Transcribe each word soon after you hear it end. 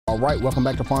All right, welcome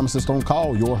back to Pharmacist on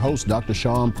Call. Your host, Dr.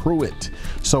 Shawn Pruitt.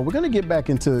 So we're going to get back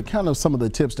into kind of some of the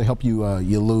tips to help you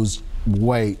you lose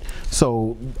weight.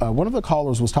 So one of the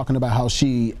callers was talking about how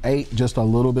she ate just a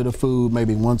little bit of food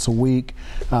maybe once a week,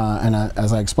 and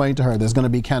as I explained to her, that's going to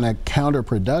be kind of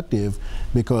counterproductive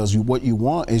because what you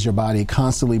want is your body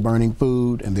constantly burning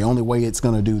food, and the only way it's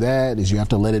going to do that is you have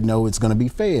to let it know it's going to be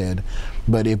fed.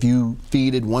 But if you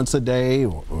feed it once a day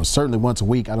or certainly once a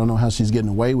week, I don't know how she's getting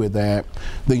away with that,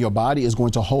 then your body is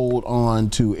going to hold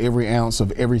on to every ounce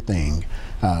of everything.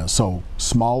 So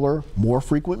smaller, more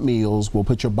frequent meals will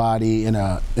put your body in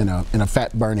a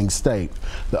fat burning state.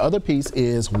 The other piece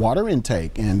is water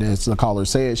intake, and as the caller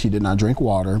said, she did not drink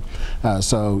water,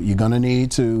 so you're going to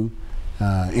need to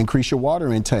increase your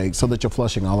water intake so that you're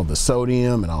flushing all of the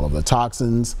sodium and all of the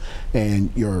toxins,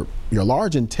 and your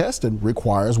large intestine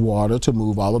requires water to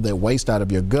move all of that waste out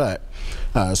of your gut,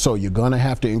 so you're going to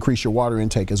have to increase your water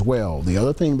intake as well. The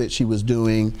other thing that she was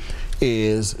doing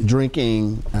is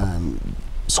drinking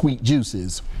sweet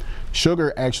juices.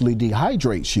 Sugar actually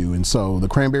dehydrates you, and so the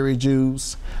cranberry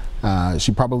juice,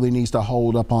 she probably needs to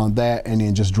hold up on that and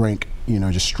then just drink,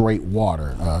 just straight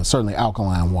water, certainly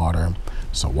alkaline water.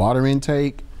 So water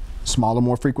intake, smaller,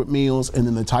 more frequent meals, and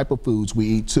then the type of foods we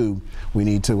eat too. We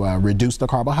need to reduce the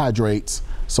carbohydrates,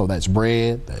 so that's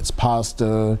bread, that's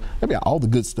pasta, maybe all the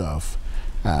good stuff,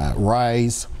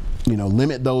 rice,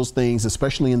 limit those things,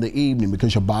 especially in the evening,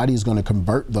 because your body is going to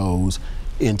convert those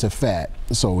into fat.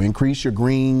 So increase your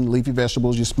green leafy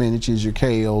vegetables, your spinaches, your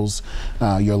kales,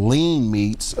 your lean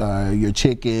meats, your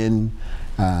chicken,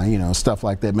 stuff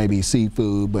like that, maybe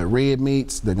seafood, but red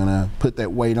meats, they're gonna put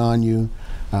that weight on you.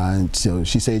 So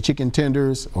she said chicken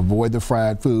tenders, avoid the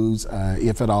fried foods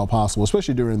if at all possible,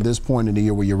 especially during this point in the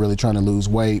year where you're really trying to lose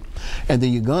weight. And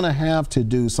then you're gonna have to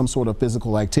do some sort of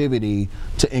physical activity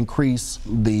to increase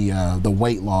the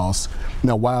weight loss.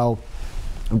 Now, while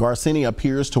Garcinia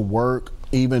appears to work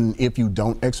even if you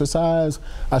don't exercise,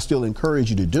 I still encourage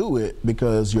you to do it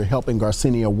because you're helping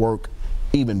Garcinia work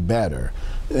even better.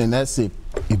 And that's if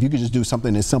you could just do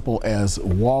something as simple as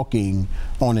walking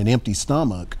on an empty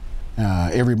stomach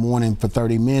every morning for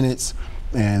 30 minutes.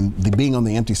 And being on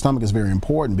the empty stomach is very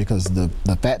important because the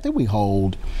fat that we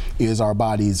hold is our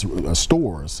body's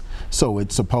stores. So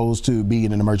it's supposed to be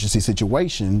in an emergency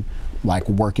situation like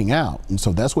working out. And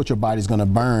so that's what your body's going to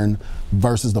burn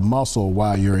versus the muscle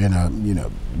while you're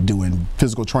in doing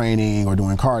physical training or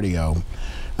doing cardio.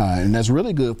 And that's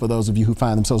really good for those of you who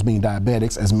find themselves being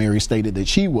diabetics, as Mary stated that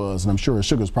she was, and I'm sure her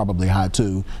sugar's probably high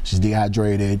too. She's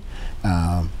dehydrated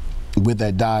with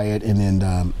that diet, and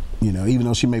then even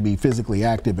though she may be physically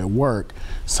active at work,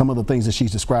 some of the things that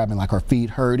she's describing, like her feet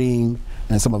hurting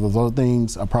and some of those other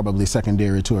things, are probably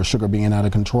secondary to her sugar being out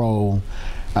of control.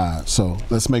 So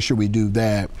let's make sure we do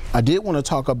that. I did want to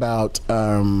talk about,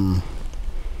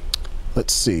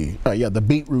 let's see, the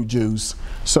beetroot juice.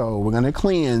 So we're going to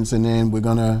cleanse, and then we're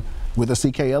going to, with a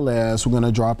CKLS, we're going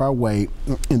to drop our weight,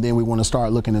 and then we want to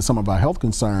start looking at some of our health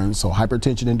concerns. So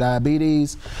hypertension and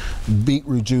diabetes,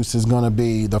 beetroot juice is going to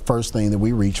be the first thing that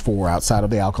we reach for outside of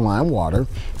the alkaline water.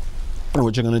 And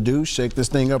what you're going to do, shake this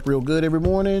thing up real good every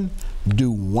morning,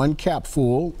 do 1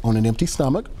 capful on an empty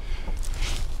stomach.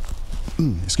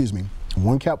 Excuse me,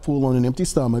 1 capful on an empty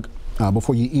stomach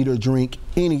before you eat or drink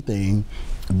anything.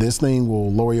 This thing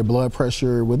will lower your blood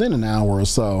pressure within an hour or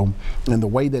so. And the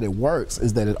way that it works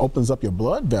is that it opens up your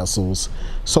blood vessels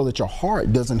so that your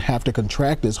heart doesn't have to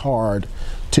contract as hard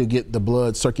to get the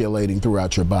blood circulating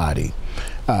throughout your body.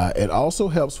 It also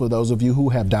helps for those of you who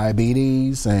have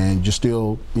diabetes and you're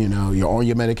still, you're on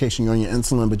your medication, you're on your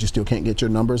insulin, but you still can't get your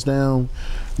numbers down.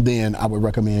 Then I would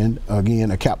recommend,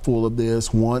 again, a capful of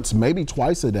this once, maybe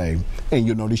twice a day, and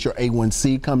you'll notice your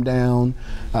A1C come down.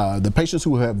 The patients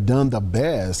who have done the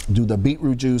best do the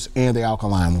beetroot juice and the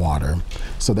alkaline water.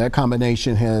 So that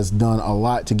combination has done a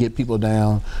lot to get people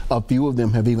down. A few of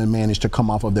them have even managed to come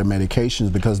off of their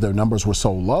medications because their numbers were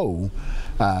so low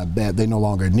that they no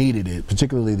longer needed it,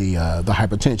 particularly the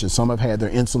hypertension. Some have had their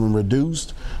insulin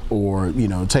reduced or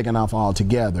taken off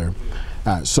altogether.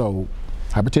 So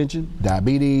hypertension,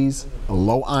 diabetes,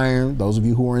 low iron, those of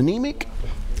you who are anemic,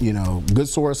 good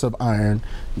source of iron,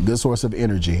 good source of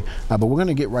energy. But we're going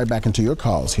to get right back into your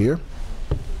calls here.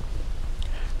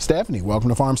 Stephanie, welcome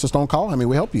to Pharmacist on Call. How may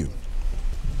we help you?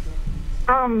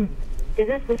 Is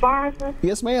this the pharmacist?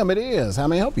 Yes, ma'am, it is. How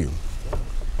may I help you?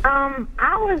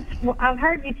 I've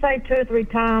heard you say 2 or 3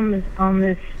 times on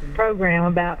this program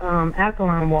about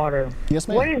alkaline water. Yes,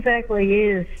 ma'am. What exactly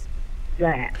is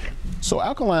that? So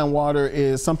alkaline water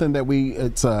is something that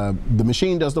the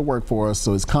machine does the work for us.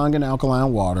 So it's Kangen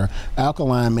alkaline water.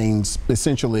 Alkaline means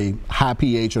essentially high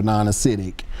pH or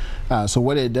non-acidic. So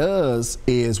what it does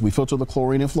is we filter the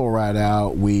chlorine and fluoride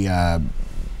out. We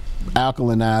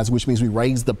alkalinize, which means we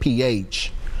raise the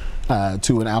pH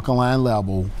to an alkaline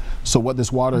level. So what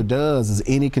this water does is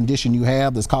any condition you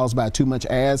have that's caused by too much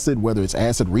acid, whether it's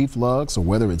acid reflux or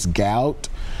whether it's gout,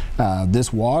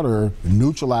 this water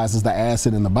neutralizes the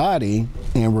acid in the body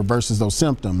and reverses those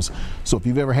symptoms. So if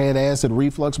you've ever had acid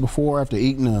reflux before after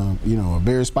eating a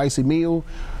very spicy meal,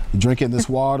 drinking this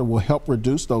water will help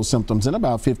reduce those symptoms in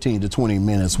about 15 to 20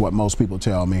 minutes, what most people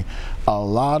tell me. A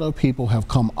lot of people have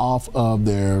come off of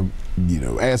their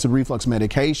acid reflux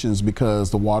medications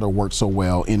because the water works so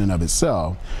well in and of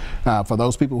itself. For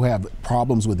those people who have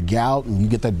problems with gout and you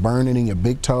get that burning in your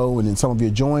big toe and in some of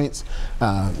your joints,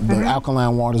 the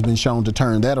alkaline water has been shown to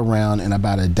turn that around in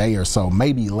about a day or so,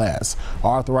 maybe less.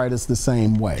 Arthritis the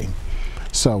same way.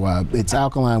 So it's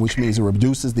alkaline, which means it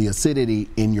reduces the acidity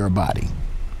in your body.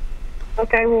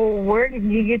 Okay, well, where did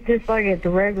you get this, like at the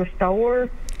regular store?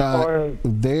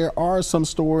 There are some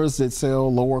stores that sell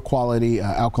lower quality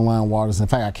alkaline waters. In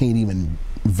fact, I can't even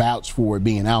vouch for it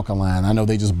being alkaline. I know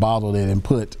they just bottled it and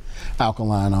put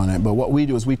alkaline on it. But what we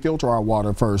do is we filter our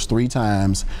water first 3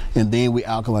 times and then we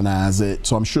alkalinize it.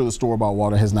 So I'm sure the store-bought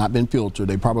water has not been filtered.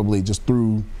 They probably just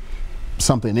threw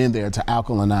something in there to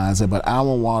alkalinize it. But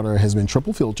our water has been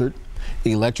triple filtered,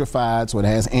 electrified, so it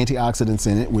has antioxidants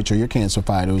in it, which are your cancer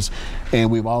fighters, and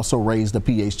we've also raised the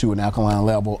pH to an alkaline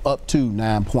level up to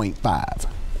 9.5.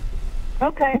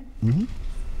 Okay.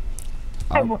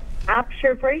 I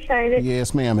sure appreciate it.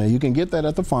 Yes, ma'am. And you can get that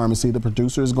at the pharmacy. The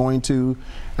producer is going to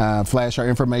flash our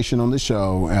information on the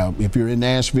show. If you're in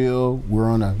Nashville, we're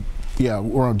on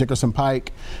Dickerson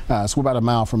Pike, so we're about a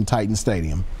mile from Titan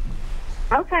Stadium.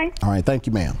 Okay. All right. Thank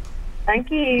you, ma'am.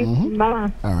 Thank you. Bye.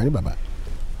 All righty. Bye-bye.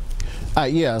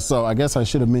 Yeah, so I guess I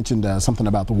should have mentioned something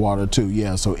about the water too.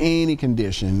 Yeah, so any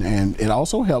condition, and it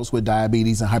also helps with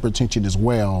diabetes and hypertension as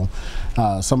well.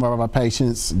 Some of our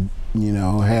patients,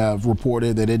 have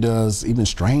reported that it does even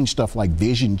strange stuff like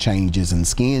vision changes and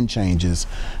skin changes.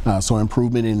 So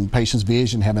improvement in patients'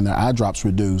 vision, having their eye drops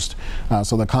reduced.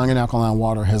 So the Kangen alkaline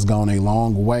water has gone a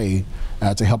long way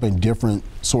to helping different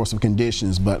sorts of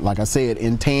conditions. But like I said,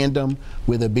 in tandem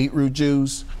with a beetroot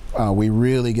juice, we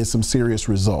really get some serious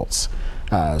results.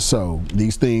 So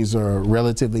these things are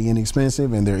relatively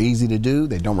inexpensive and they're easy to do.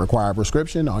 They don't require a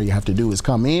prescription. All you have to do is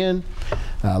come in,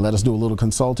 let us do a little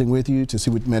consulting with you to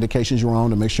see what medications you're on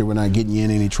to make sure we're not getting you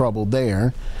in any trouble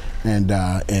there.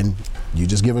 And you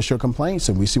just give us your complaints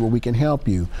and we see where we can help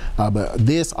you. But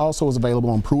this also is available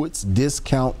on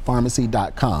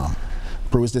PruittsDiscountPharmacy.com.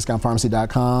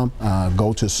 PruittsDiscountPharmacy.com.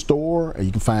 Go to store,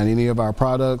 you can find any of our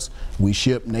products. We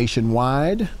ship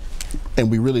nationwide,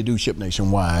 and we really do ship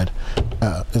nationwide,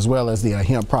 as well as the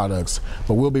hemp products.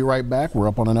 But we'll be right back. We're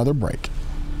up on another break.